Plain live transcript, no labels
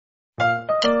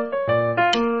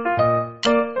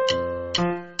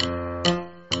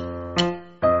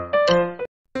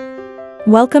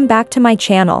Welcome back to my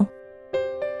channel.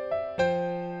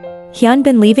 Hyun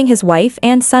been leaving his wife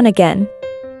and son again.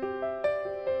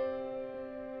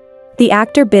 The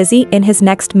actor busy in his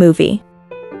next movie.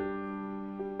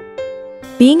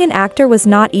 Being an actor was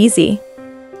not easy.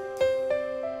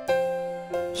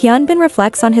 Hyun bin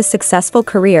reflects on his successful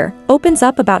career, opens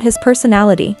up about his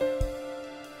personality.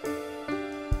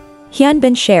 Hyun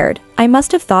bin shared, "I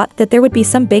must have thought that there would be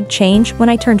some big change when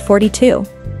I turned 42.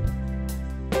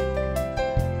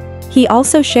 He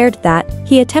also shared that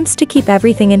he attempts to keep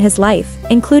everything in his life,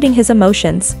 including his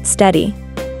emotions, steady.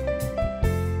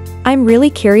 I'm really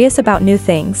curious about new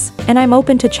things, and I'm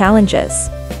open to challenges."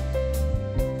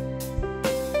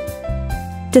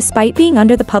 Despite being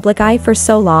under the public eye for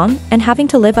so long and having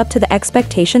to live up to the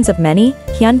expectations of many,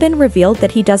 Hyun bin revealed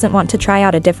that he doesn't want to try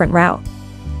out a different route.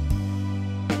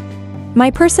 "My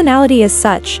personality is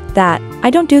such that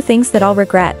I don't do things that I'll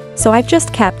regret, so I've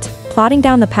just kept plodding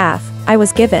down the path I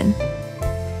was given.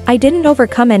 I didn't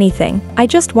overcome anything, I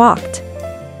just walked."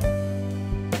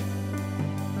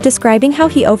 Describing how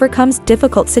he overcomes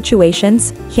difficult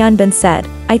situations, Hyun bin said,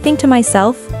 "I think to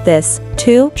myself, this,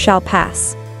 too, shall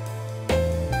pass.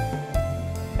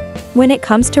 When it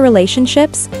comes to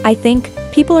relationships, I think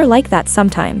people are like that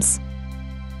sometimes.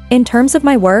 In terms of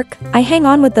my work, I hang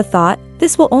on with the thought,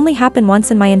 this will only happen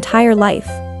once in my entire life."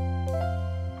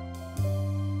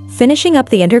 Finishing up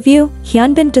the interview,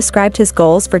 Hyun bin described his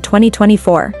goals for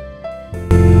 2024.